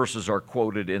 these verses are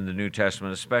quoted in the New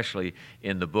Testament, especially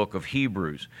in the book of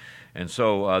Hebrews. And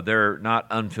so they're not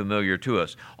unfamiliar to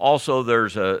us. Also,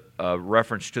 there's a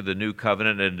reference to the new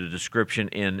covenant and a description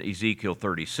in Ezekiel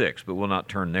 36, but we'll not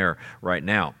turn there right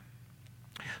now.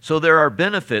 So there are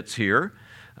benefits here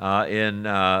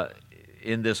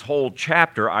in this whole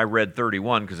chapter. I read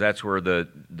 31 because that's where the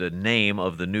name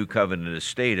of the new covenant is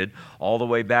stated. All the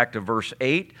way back to verse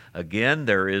 8, again,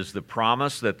 there is the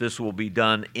promise that this will be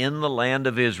done in the land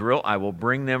of Israel. I will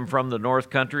bring them from the north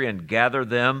country and gather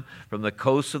them from the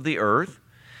coasts of the earth.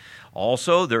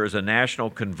 Also, there is a national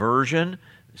conversion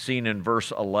seen in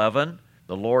verse 11.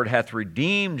 The Lord hath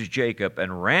redeemed Jacob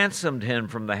and ransomed him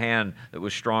from the hand that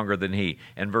was stronger than he.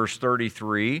 And verse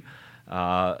 33,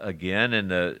 again,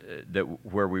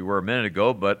 where we were a minute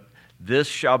ago, but this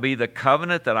shall be the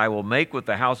covenant that I will make with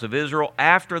the house of Israel.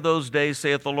 After those days,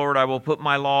 saith the Lord, I will put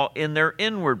my law in their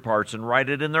inward parts and write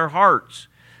it in their hearts,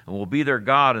 and will be their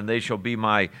God, and they shall be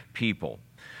my people.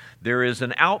 There is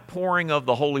an outpouring of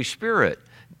the Holy Spirit.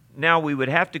 Now, we would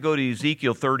have to go to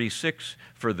Ezekiel 36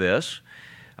 for this,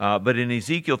 but in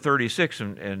Ezekiel 36,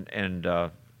 and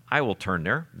I will turn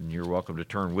there, and you're welcome to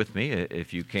turn with me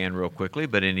if you can real quickly.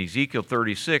 But in Ezekiel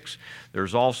 36,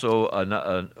 there's also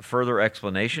a further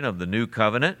explanation of the new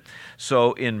covenant.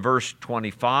 So in verse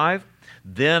 25,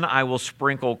 then I will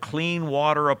sprinkle clean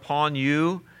water upon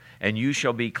you, and you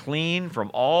shall be clean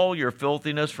from all your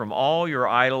filthiness, from all your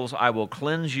idols. I will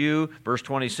cleanse you. Verse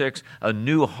 26, a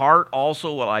new heart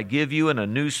also will I give you, and a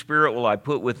new spirit will I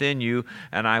put within you,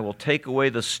 and I will take away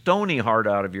the stony heart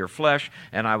out of your flesh,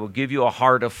 and I will give you a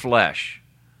heart of flesh.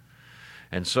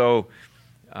 And so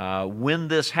when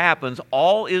this happens,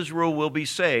 all Israel will be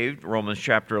saved, Romans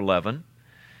chapter 11,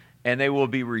 and they will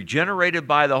be regenerated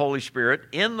by the Holy Spirit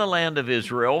in the land of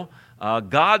Israel,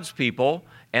 God's people,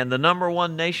 and the number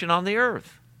one nation on the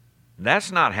earth.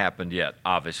 That's not happened yet,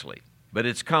 obviously, but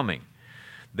it's coming.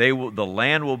 The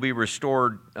land will be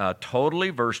restored totally.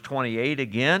 Verse 28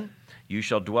 again, you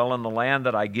shall dwell in the land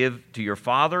that I give to your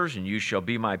fathers, and you shall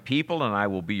be my people, and I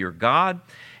will be your God.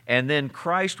 And then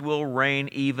Christ will reign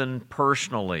even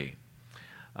personally.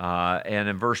 And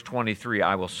in verse 23,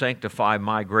 I will sanctify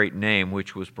my great name,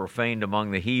 which was profaned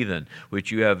among the heathen, which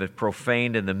you have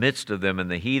profaned in the midst of them. And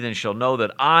the heathen shall know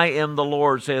that I am the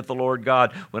Lord, saith the Lord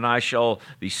God, when I shall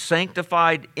be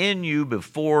sanctified in you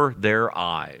before their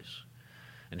eyes.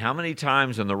 And how many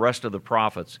times in the rest of the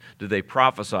prophets do they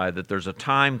prophesy that there's a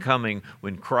time coming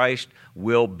when Christ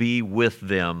will be with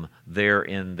them there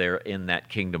in that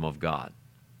kingdom of God?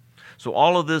 So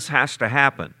all of this has to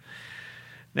happen.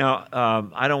 Now,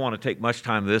 I don't want to take much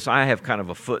time with this. I have kind of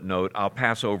a footnote. I'll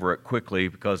pass over it quickly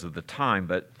because of the time.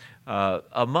 But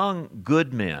among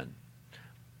good men,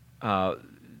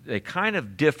 they kind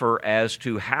of differ as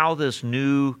to how this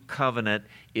new covenant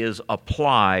is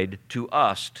applied to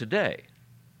us today.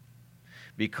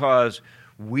 Because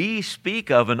we speak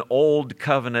of an old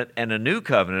covenant and a new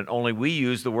covenant, only we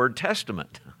use the word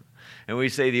testament. And we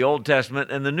say the Old Testament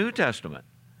and the New Testament.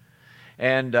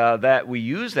 And that we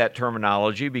use that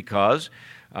terminology because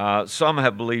some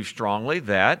have believed strongly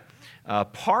that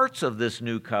parts of this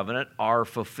new covenant are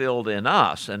fulfilled in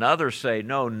us, and others say,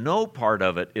 no part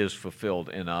of it is fulfilled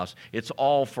in us. It's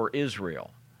all for Israel.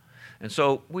 And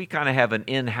so we kind of have an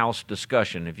in-house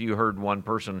discussion. If you heard one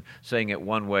person saying it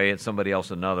one way and somebody else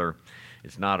another,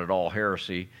 it's not at all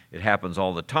heresy. It happens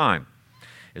all the time.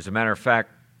 As a matter of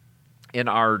fact, in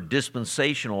our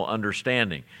dispensational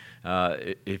understanding,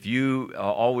 if you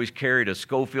always carried a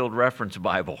Scofield Reference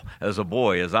Bible as a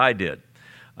boy, as I did,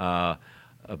 about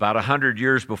 100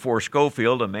 years before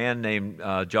Scofield, a man named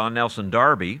John Nelson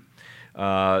Darby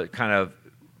kind of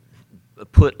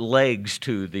put legs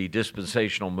to the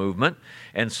dispensational movement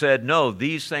and said, no,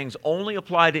 these things only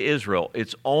apply to Israel.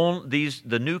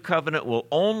 The new covenant will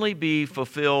only be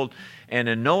fulfilled and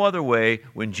in no other way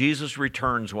when Jesus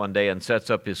returns one day and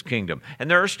sets up his kingdom. And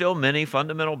there are still many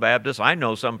fundamental Baptists. I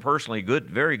know some personally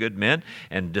very good men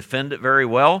and defend it very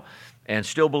well and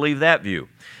still believe that view.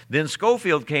 Then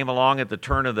Scofield came along at the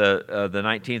turn of the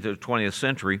 19th or 20th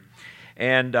century,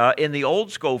 and in the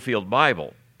old Scofield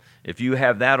Bible, if you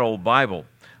have that old Bible,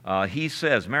 he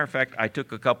says, matter of fact, I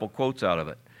took a couple quotes out of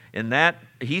it. In that,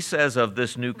 he says of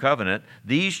this new covenant,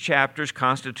 these chapters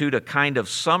constitute a kind of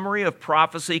summary of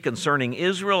prophecy concerning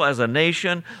Israel as a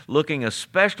nation, looking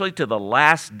especially to the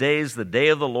last days, the day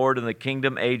of the Lord and the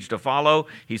kingdom age to follow.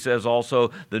 He says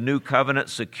also, the new covenant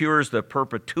secures the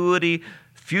perpetuity,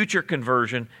 future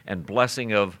conversion, and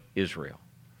blessing of Israel.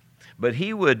 But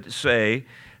he would say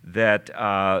that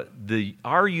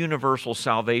our universal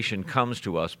salvation comes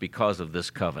to us because of this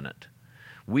covenant.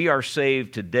 We are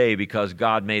saved today because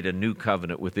God made a new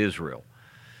covenant with Israel.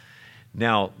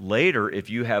 Now, later, if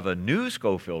you have a new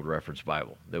Scofield Reference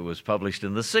Bible that was published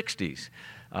in the 60s,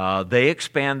 they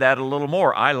expand that a little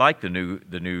more. I like the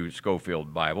new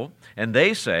Scofield Bible, and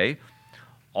they say,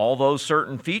 although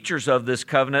certain features of this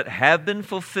covenant have been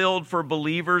fulfilled for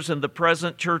believers in the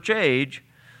present church age,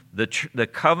 the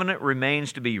covenant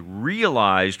remains to be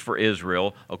realized for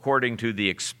Israel according to the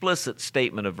explicit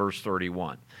statement of verse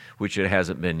 31, which it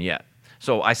hasn't been yet.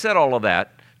 So I said all of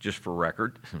that, just for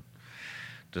record,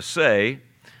 to say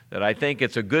that I think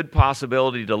it's a good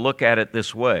possibility to look at it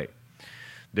this way.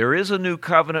 There is a new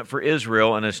covenant for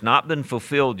Israel, and it's not been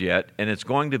fulfilled yet, and it's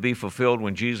going to be fulfilled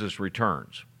when Jesus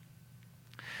returns.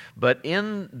 But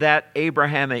in that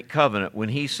Abrahamic covenant, when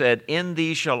he said, "In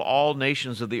thee shall all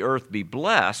nations of the earth be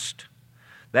blessed,"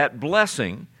 that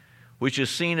blessing, which is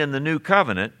seen in the new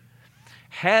covenant,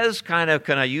 has kind of,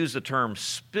 can I use the term,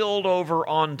 spilled over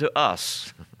onto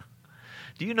us.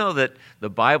 Do you know that the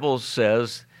Bible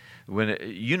says,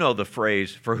 you know the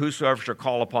phrase, "For whosoever shall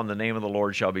call upon the name of the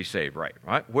Lord shall be saved," right?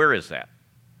 Where is that?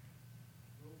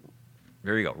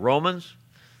 There you go. Romans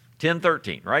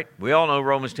 10:13, right? We all know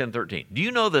Romans 10:13. Do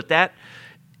you know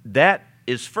that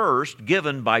is first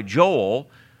given by Joel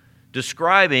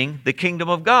describing the kingdom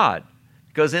of God?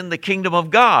 Because in the kingdom of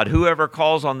God, whoever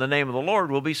calls on the name of the Lord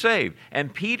will be saved.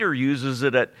 And Peter uses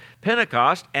it at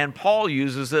Pentecost, and Paul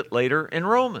uses it later in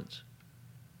Romans.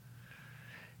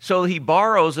 So he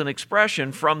borrows an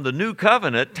expression from the new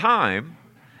covenant time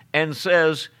and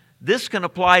says, this can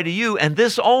apply to you and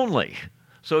this only.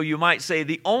 So you might say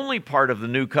the only part of the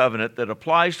new covenant that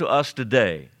applies to us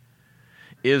today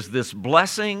is this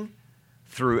blessing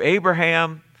through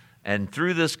Abraham and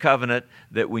through this covenant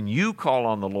that when you call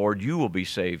on the Lord, you will be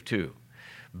saved too.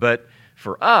 But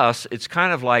for us, it's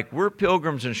kind of like we're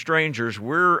pilgrims and strangers.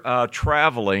 We're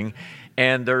traveling,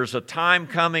 and there's a time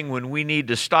coming when we need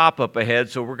to stop up ahead,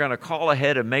 so we're going to call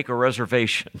ahead and make a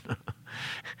reservation.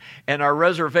 And our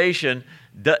reservation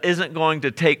isn't going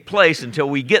to take place until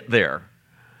we get there.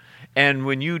 And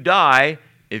when you die,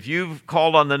 if you've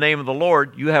called on the name of the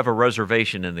Lord, you have a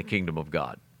reservation in the kingdom of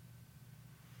God.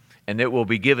 And it will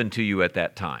be given to you at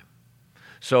that time.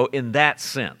 So in that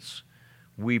sense,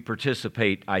 we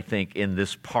participate, I think, in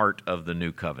this part of the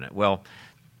new covenant. Well,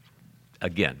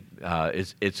 again,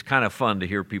 it's kind of fun to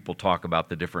hear people talk about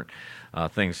the different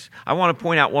things. I want to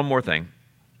point out one more thing,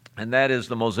 and that is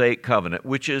the Mosaic covenant,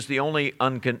 which is the only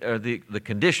the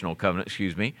conditional covenant,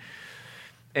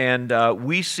 And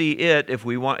we see it if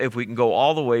we can go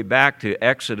all the way back to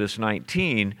Exodus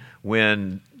 19,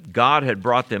 when God had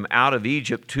brought them out of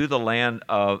Egypt to the land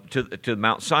to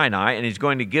Mount Sinai, and He's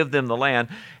going to give them the land.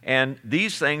 And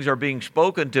these things are being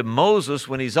spoken to Moses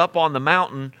when he's up on the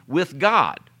mountain with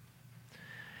God.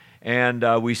 And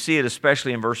we see it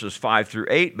especially in verses 5 through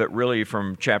 8, but really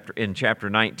in chapter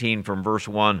 19 from verse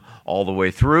 1 all the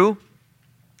way through,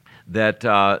 that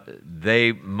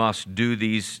they must do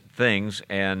these things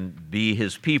and be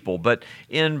His people. But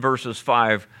in verses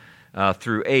 5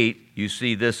 through 8, you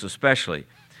see this especially.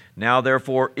 Now,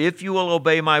 therefore, if you will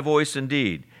obey my voice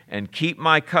indeed and keep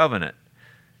my covenant,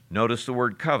 notice the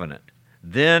word covenant,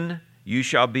 then you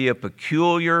shall be a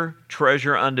peculiar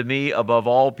treasure unto me above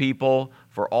all people,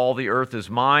 for all the earth is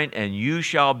mine, and you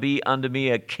shall be unto me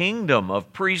a kingdom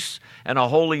of priests and a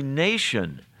holy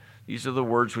nation. These are the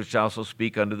words which thou shalt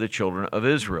speak unto the children of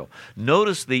Israel.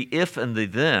 Notice the if and the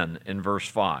then in verse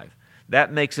 5.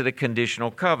 That makes it a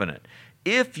conditional covenant.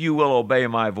 If you will obey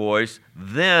my voice,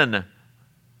 then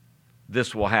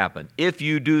this will happen. If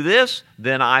you do this,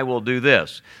 then I will do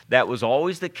this. That was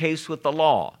always the case with the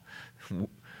law.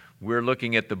 We're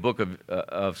looking at the book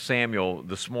of Samuel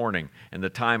this morning and the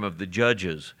time of the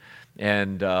judges.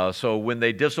 And so when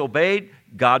they disobeyed,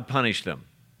 God punished them.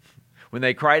 When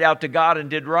they cried out to God and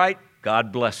did right,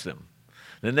 God blessed them.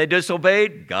 Then they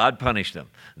disobeyed, God punished them.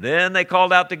 Then they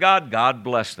called out to God, God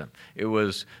blessed them. It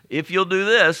was, if you'll do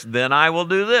this, then I will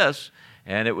do this.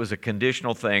 And it was a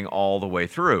conditional thing all the way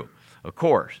through, of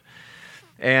course.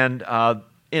 And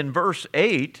in verse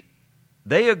 8,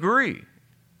 they agree.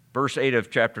 Verse 8 of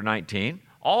chapter 19,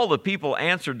 all the people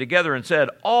answered together and said,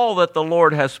 all that the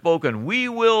Lord has spoken, we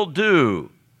will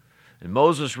do. And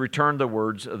Moses returned the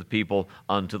words of the people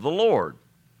unto the Lord.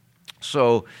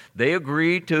 So they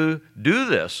agreed to do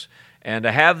this and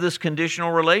to have this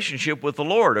conditional relationship with the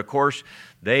Lord. Of course,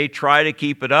 they try to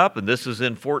keep it up, and this is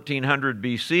in 1400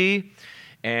 BC,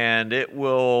 and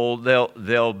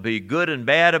they'll be good and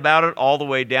bad about it all the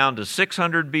way down to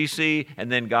 600 BC,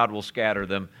 and then God will scatter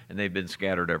them, and they've been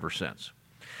scattered ever since.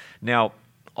 Now,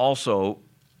 also,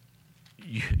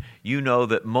 you know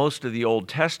that most of the Old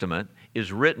Testament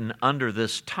is written under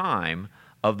this time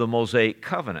of the Mosaic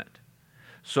covenant.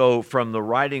 So from the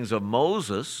writings of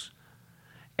Moses,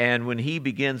 and when he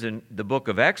begins in the book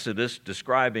of Exodus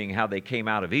describing how they came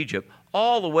out of Egypt,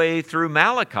 all the way through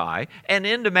Malachi and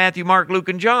into Matthew, Mark, Luke,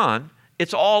 and John,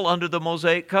 it's all under the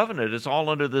Mosaic covenant. It's all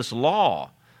under this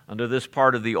law, under this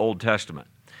part of the Old Testament.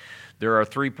 There are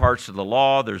three parts of the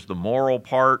law. There's the moral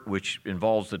part, which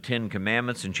involves the Ten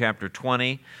Commandments in chapter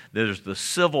 20. There's the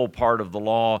civil part of the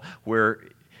law, where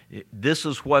this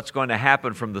is what's going to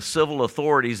happen from the civil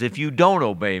authorities if you don't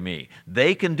obey me.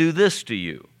 They can do this to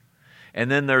you. And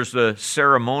then there's the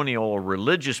ceremonial or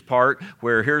religious part,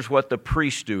 where here's what the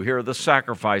priests do. Here are the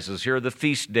sacrifices. Here are the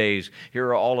feast days. Here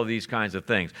are all of these kinds of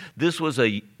things. This was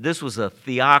a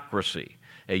theocracy,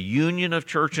 a union of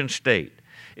church and state.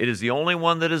 It is the only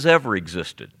one that has ever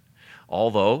existed.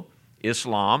 Although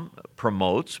Islam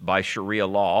promotes, by Sharia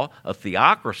law, a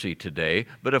theocracy today,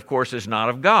 but of course it's not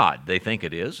of God. They think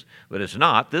it is, but it's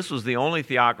not. This was the only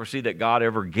theocracy that God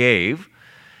ever gave,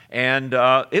 and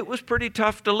it was pretty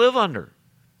tough to live under.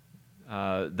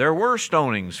 There were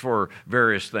stonings for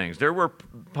various things. There were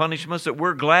punishments that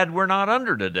we're glad we're not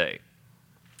under today.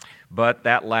 But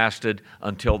that lasted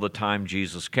until the time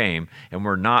Jesus came, and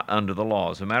we're not under the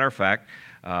law. As a matter of fact,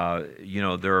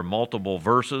 there are multiple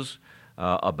verses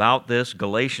about this.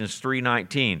 Galatians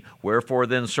 3:19, wherefore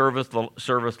then serveth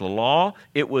the law?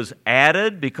 It was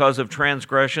added because of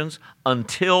transgressions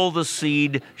until the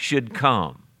seed should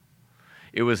come.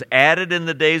 It was added in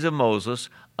the days of Moses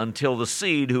until the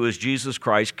seed, who is Jesus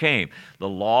Christ, came. The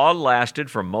law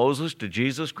lasted from Moses to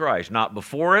Jesus Christ, not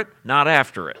before it, not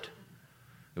after it.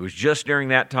 It was just during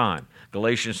that time.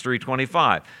 Galatians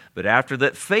 3:25, but after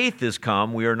that faith is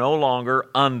come, we are no longer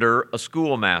under a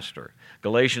schoolmaster.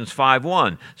 Galatians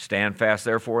 5:1, stand fast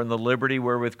therefore in the liberty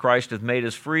wherewith Christ hath made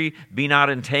us free. Be not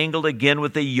entangled again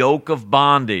with the yoke of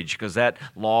bondage, because that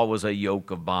law was a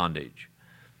yoke of bondage.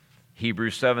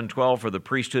 Hebrews 7:12, for the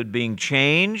priesthood being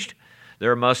changed,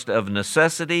 there must of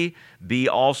necessity be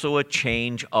also a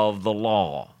change of the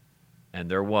law.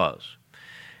 And there was.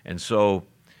 And so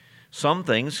some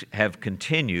things have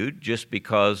continued just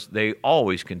because they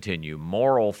always continue.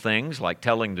 Moral things like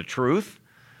telling the truth,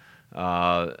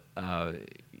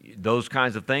 those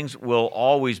kinds of things will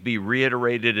always be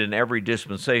reiterated in every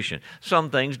dispensation. Some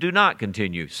things do not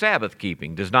continue. Sabbath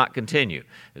keeping does not continue.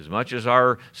 As much as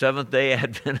our Seventh-day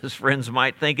Adventist friends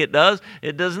might think it does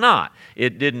not.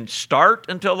 It didn't start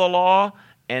until the law,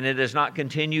 and it has not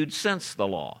continued since the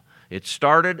law. It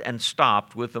started and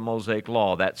stopped with the Mosaic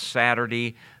law, that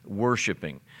Saturday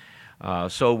worshiping.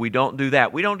 So we don't do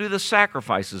that. We don't do the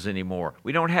sacrifices anymore.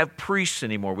 We don't have priests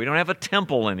anymore. We don't have a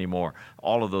temple anymore.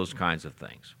 All of those kinds of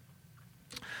things.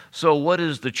 So what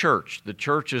is the church? The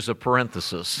church is a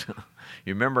parenthesis.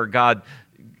 You remember God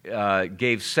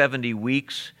gave 70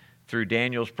 weeks through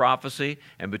Daniel's prophecy,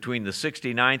 and between the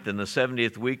 69th and the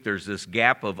 70th week, there's this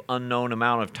gap of unknown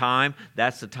amount of time.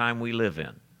 That's the time we live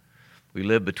in. We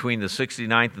live between the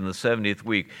 69th and the 70th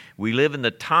week. We live in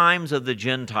the times of the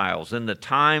Gentiles. In the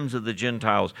times of the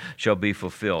Gentiles shall be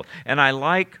fulfilled. And I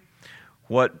like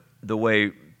the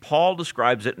way Paul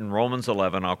describes it in Romans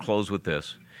 11. I'll close with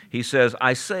this. He says,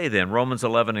 I say then, Romans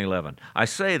 11:11, I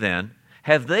say then,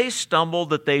 have they stumbled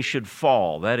that they should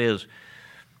fall? That is,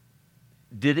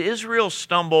 did Israel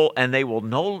stumble and they will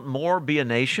no more be a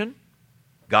nation?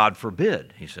 God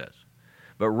forbid, he says.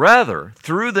 But rather,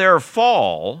 through their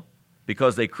fall,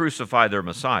 because they crucified their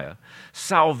Messiah,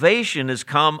 salvation is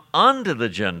come unto the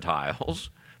Gentiles,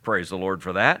 praise the Lord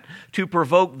for that, to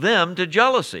provoke them to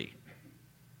jealousy.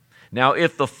 Now,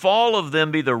 if the fall of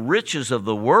them be the riches of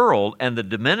the world, and the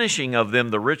diminishing of them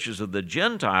the riches of the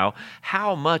Gentile,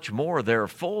 how much more their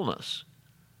fullness?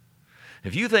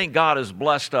 If you think God has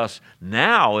blessed us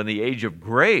now in the age of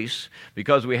grace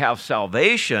because we have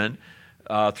salvation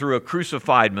through a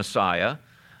crucified Messiah,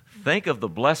 think of the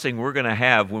blessing we're going to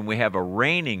have when we have a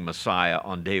reigning Messiah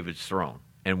on David's throne,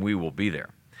 and we will be there.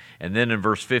 And then in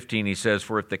verse 15 he says,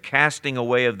 for if the casting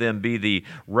away of them be the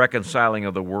reconciling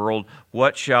of the world,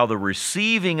 what shall the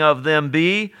receiving of them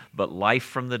be but life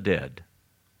from the dead?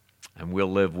 And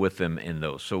we'll live with them in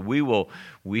those. So we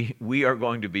are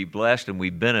going to be blessed, and we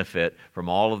benefit from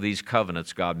all of these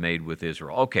covenants God made with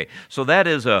Israel. Okay, so that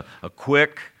is a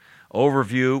quick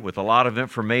overview with a lot of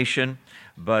information.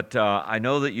 But I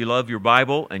know that you love your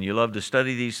Bible and you love to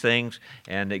study these things,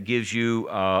 and it gives you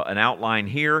an outline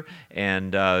here,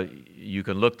 and you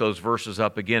can look those verses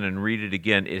up again and read it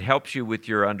again. It helps you with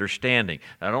your understanding,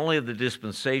 not only of the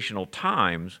dispensational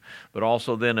times, but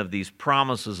also then of these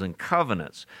promises and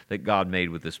covenants that God made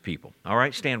with His people. All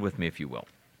right, stand with me if you will.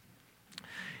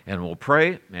 and we'll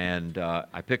pray. And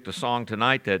I picked a song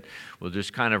tonight that will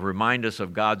just kind of remind us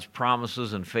of God's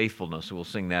promises and faithfulness. We'll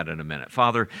sing that in a minute.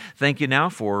 Father, thank you now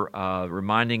for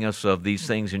reminding us of these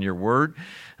things in your word.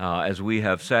 As we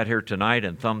have sat here tonight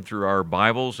and thumbed through our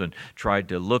Bibles and tried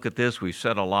to look at this, we've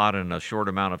said a lot in a short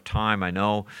amount of time, I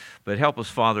know, but help us,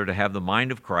 Father, to have the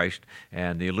mind of Christ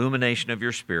and the illumination of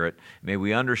your Spirit. May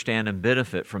we understand and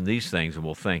benefit from these things, and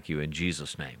we'll thank you in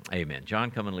Jesus' name. Amen. John,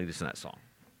 come and lead us in that song.